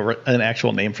called. There's like an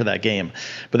actual name for that game,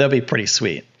 but that'd be pretty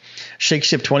sweet. Shake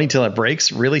Ship 20 till it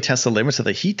breaks. Really test the limits of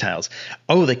the heat tiles.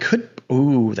 Oh, they could.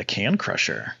 Ooh, the Can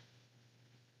Crusher.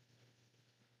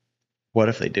 What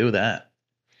if they do that?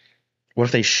 What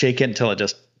if they shake it until it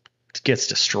just gets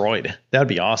destroyed? That would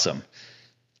be awesome.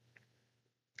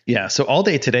 Yeah. So all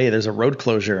day today, there's a road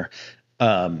closure.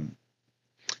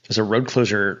 There's a road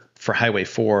closure for Highway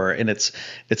 4, and it's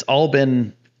all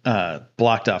been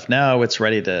blocked off now. It's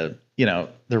ready to,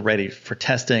 they're ready for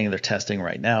testing. They're testing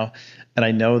right now. And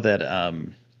I know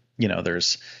that,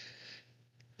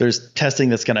 there's testing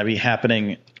that's going to be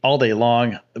happening all day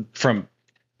long from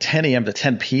 10 a.m. to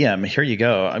 10 p.m. Here you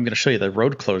go. I'm going to show you the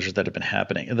road closures that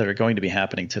are going to be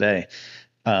happening today.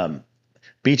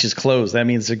 Beach is closed. That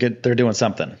means they're doing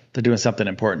something. They're doing something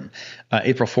important.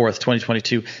 April 4th,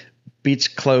 2022,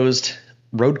 beach closed,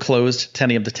 road closed,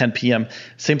 10 a.m. to 10 p.m.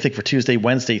 Same thing for Tuesday,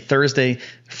 Wednesday, Thursday,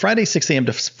 Friday, 6 a.m.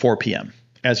 to 4 p.m.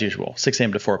 as usual, 6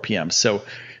 a.m. to 4 p.m. So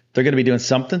they're going to be doing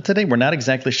something today. We're not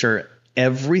exactly sure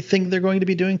everything they're going to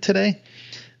be doing today,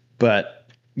 but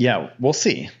yeah, we'll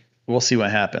see. We'll see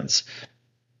what happens.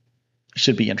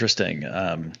 Should be interesting.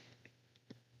 I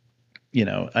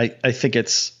think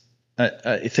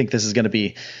I think this is going to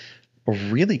be a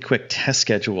really quick test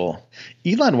schedule.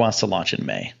 Elon wants to launch in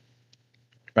May,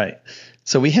 right?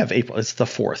 So we have April. It's the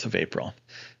 4th of April.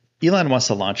 Elon wants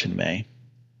to launch in May.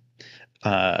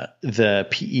 The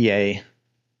PEA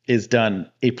is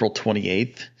done April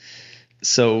 28th.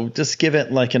 So just give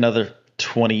it like another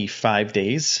 25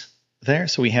 days there.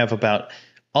 So we have about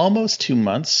almost 2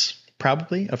 months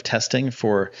probably of testing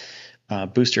for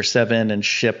Booster 7 and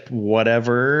ship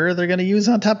whatever they're going to use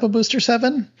on top of Booster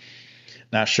 7.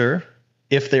 Not sure.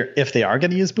 if they are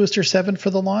going to use Booster 7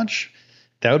 for the launch,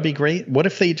 that would be great. What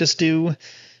if they just do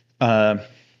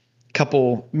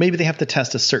maybe they have to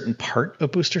test a certain part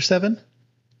of Booster 7,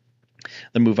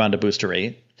 then move on to Booster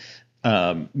 8.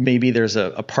 Maybe there's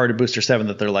a part of Booster 7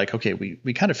 that they're like, okay,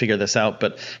 we kind of figured this out,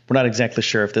 but we're not exactly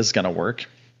sure if this is going to work.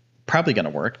 Probably going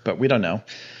to work, but we don't know.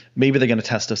 Maybe they're going to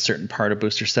test a certain part of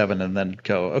Booster 7 and then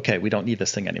go, okay, we don't need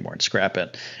this thing anymore and scrap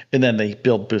it. And then they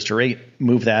build Booster 8,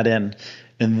 move that in,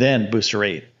 and then Booster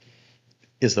 8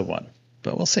 is the one.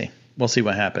 But we'll see. We'll see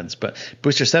what happens. But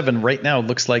Booster 7 right now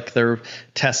looks like they're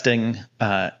testing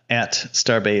at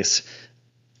Starbase.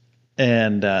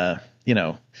 And,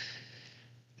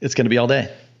 it's going to be all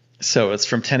day. So it's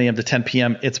from 10 a.m. to 10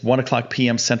 p.m. It's 1 o'clock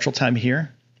p.m. Central Time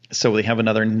here. So we have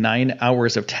another 9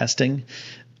 hours of testing,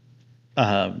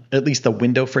 at least the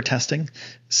window for testing.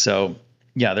 So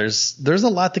yeah, there's a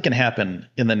lot that can happen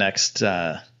in the next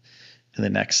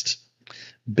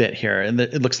bit here. And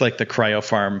it looks like the cryo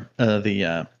farm,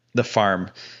 the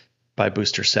farm by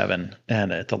Booster 7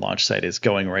 and at the launch site is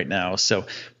going right now. So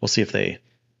we'll see if they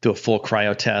do a full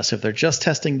cryo test, if they're just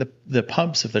testing the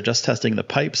pumps, if they're just testing the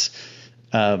pipes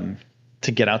to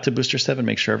get out to Booster 7,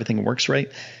 make sure everything works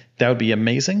right. That would be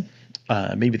amazing.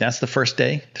 Maybe that's the first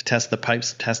day to test the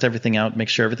pipes, test everything out, make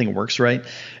sure everything works right.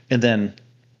 And then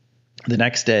the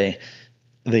next day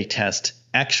they test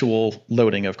actual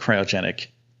loading of cryogenic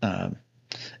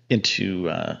into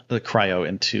the cryo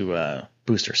into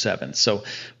Booster 7. So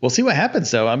we'll see what happens,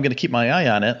 though. I'm going to keep my eye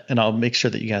on it, and I'll make sure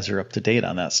that you guys are up to date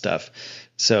on that stuff.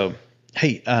 So,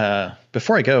 hey,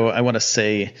 before I go, I want to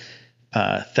say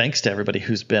thanks to everybody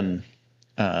who's been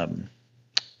supporting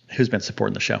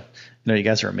the show. You know, you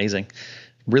guys are amazing.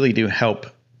 Really do help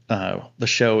the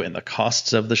show and the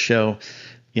costs of the show.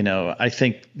 You know, I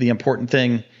think the important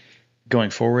thing going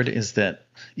forward is that,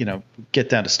 get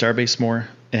down to Starbase more.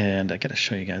 And I got to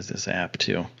show you guys this app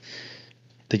too.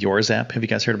 The Yours app. Have you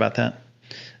guys heard about that?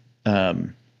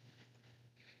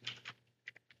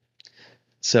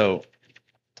 So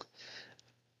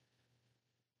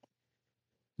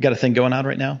got a thing going on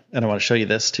right now, and I want to show you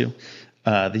this too.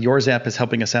 The Yours app is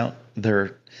helping us out.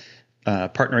 They're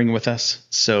partnering with us,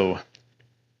 so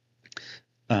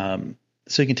you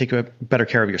can take better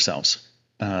care of yourselves.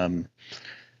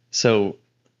 So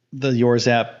the Yours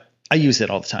app, I use it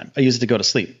all the time. I use it to go to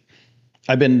sleep.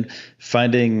 I've been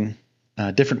finding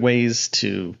different ways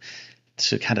to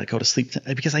kind of go to sleep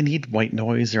because I need white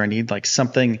noise, or I need like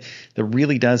something that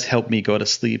really does help me go to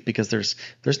sleep, because there's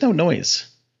no noise.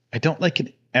 I don't like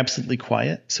it absolutely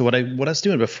quiet. So what I was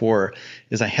doing before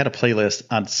is I had a playlist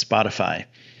on Spotify,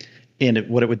 and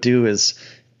what it would do is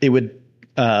it would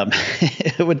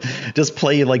it would just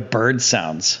play like bird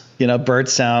sounds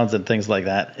and things like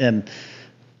that. And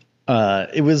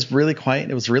it was really quiet.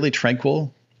 It was really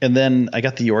tranquil. And then I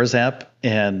got the Yours app,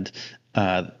 and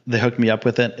they hooked me up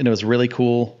with it, and it was really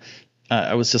cool.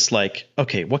 I was just like,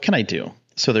 okay, what can I do?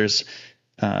 So there's,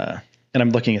 and I'm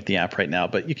looking at the app right now,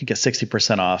 but you can get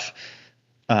 60% off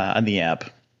on the app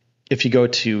if you go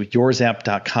to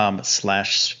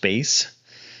yoursapp.com/space,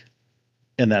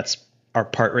 and that's our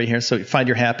part right here. So you find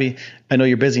you're happy. I know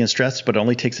you're busy and stressed, but it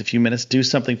only takes a few minutes. Do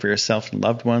something for yourself and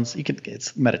loved ones.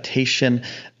 It's meditation.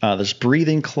 There's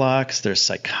breathing clocks. There's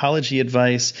psychology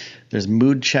advice. There's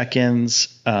mood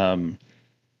check-ins.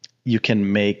 You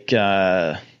can make,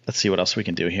 let's see what else we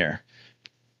can do here.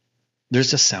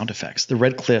 There's just sound effects. The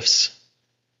Red Cliffs,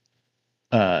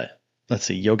 let's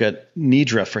see, Yoga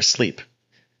Nidra for sleep.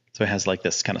 So it has like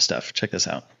this kind of stuff. Check this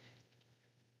out.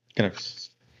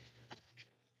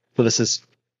 So this is,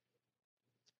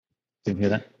 you can hear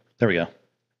that? There we go. I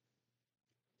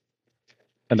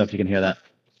don't know if you can hear that.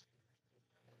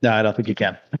 No, I don't think you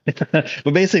can.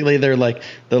 But basically they're like,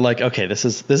 okay, this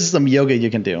is some yoga you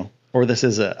can do, or this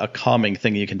is a calming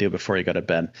thing you can do before you go to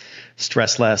bed.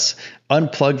 Stress less,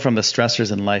 unplug from the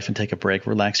stressors in life and take a break.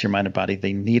 Relax your mind and body.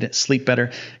 They need it. Sleep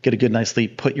better. Get a good night's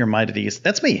sleep. Put your mind at ease.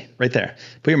 That's me right there.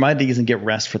 Put your mind at ease and get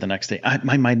rest for the next day.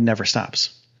 My mind never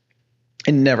stops.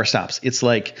 It never stops. It's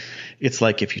like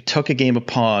if you took a game of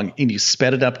Pong and you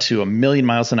sped it up to 1,000,000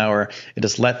 miles an hour and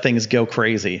just let things go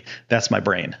crazy. That's my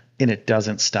brain, and it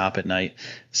doesn't stop at night.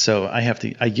 So I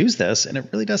use this, and it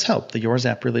really does help. The Yours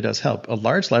app really does help. A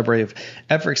large library of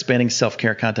ever-expanding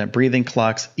self-care content, breathing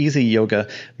clocks, easy yoga,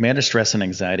 manage stress and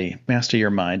anxiety, master your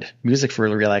mind, music for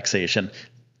relaxation.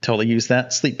 Totally use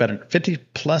that. Sleep better. 50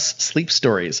 plus sleep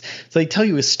stories. So they tell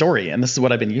you a story, and this is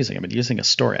what I've been using. I've been using a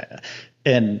story,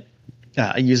 and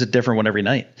I use a different one every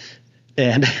night,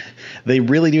 and they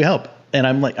really do help. And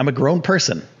I'm a grown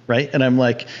person, right? And I'm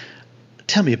like,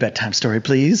 tell me a bedtime story,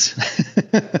 please.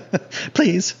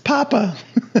 Please, Papa,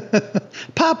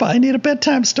 Papa, I need a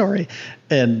bedtime story.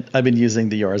 And I've been using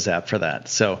the Yours app for that.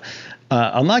 So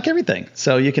unlock everything.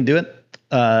 So you can do it,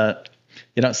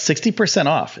 60%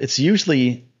 off. It's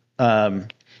usually, let's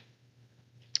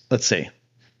see,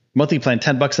 monthly plan,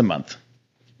 $10 a month,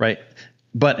 right?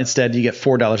 But instead you get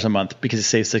 $4 a month because you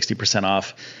save 60%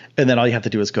 off. And then all you have to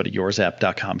do is go to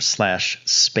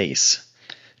yoursapp.com/space.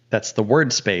 That's the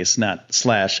word space, not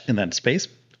slash and then space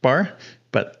bar,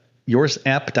 but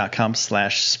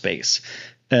yoursapp.com/space.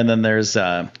 And then there's,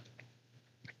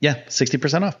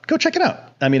 60% off. Go check it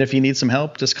out. I mean, if you need some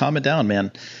help, just calm it down,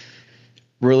 man.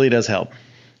 Really does help.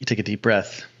 You take a deep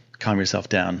breath, calm yourself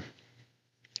down,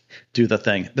 do the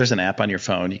thing. There's an app on your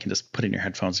phone. You can just put in your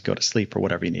headphones and go to sleep or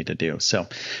whatever you need to do. So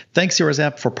thanks, Yours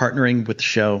app, for partnering with the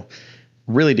show.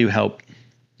 Really do help,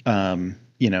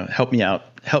 help me out,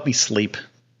 help me sleep,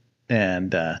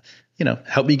 and,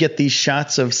 help me get these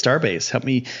shots of Starbase, help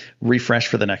me refresh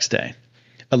for the next day.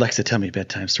 Alexa, tell me a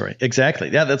bedtime story. Exactly.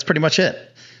 Yeah, that's pretty much it.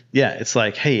 Yeah, it's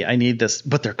like, hey, I need this,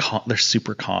 but they're calm, they're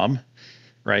super calm,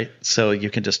 right? So you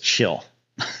can just chill.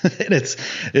 And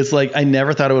it's like, I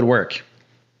never thought it would work,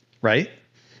 right?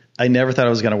 I never thought it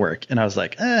was going to work. And I was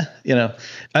like,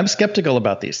 I'm skeptical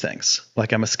about these things.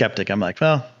 Like, I'm a skeptic. I'm like,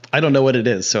 well, I don't know what it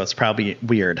is, so it's probably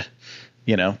weird,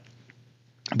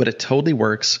 but it totally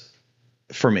works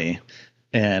for me.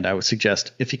 And I would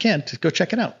suggest, if you can, just go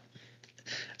check it out.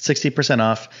 60%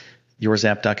 off,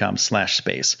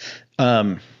 yoursapp.com/space.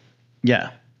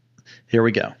 Here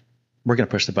we go. We're going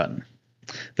to push the button.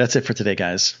 That's it for today,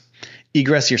 guys.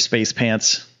 Egress your space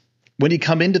pants. When you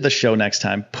come into the show next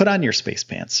time, put on your space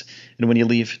pants. And when you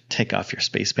leave, take off your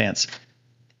space pants.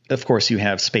 Of course, you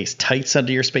have space tights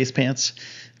under your space pants,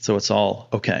 so it's all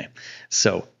okay.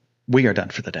 So we are done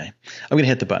for the day. I'm going to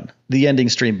hit the button, the ending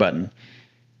stream button.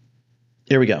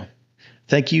 Here we go.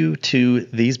 Thank you to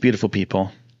these beautiful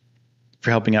people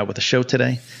for helping out with the show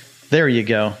today. There you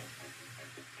go.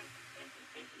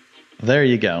 There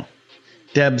you go.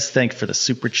 Debs, thanks for the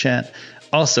super chat.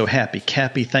 Also, Happy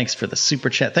Cappy, thanks for the super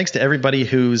chat. Thanks to everybody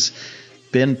who's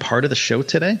been part of the show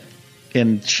today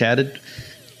and chatted.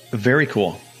 Very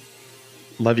cool.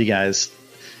 Love you guys.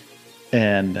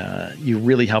 And you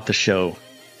really help the show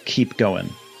keep going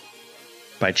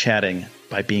by chatting,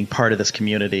 by being part of this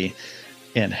community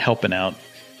and helping out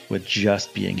with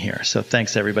just being here. So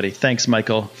thanks, everybody. Thanks,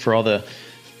 Michael, for all the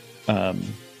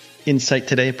insight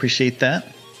today. Appreciate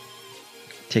that.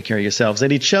 Take care of yourselves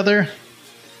and each other,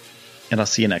 and I'll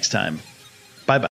see you next time.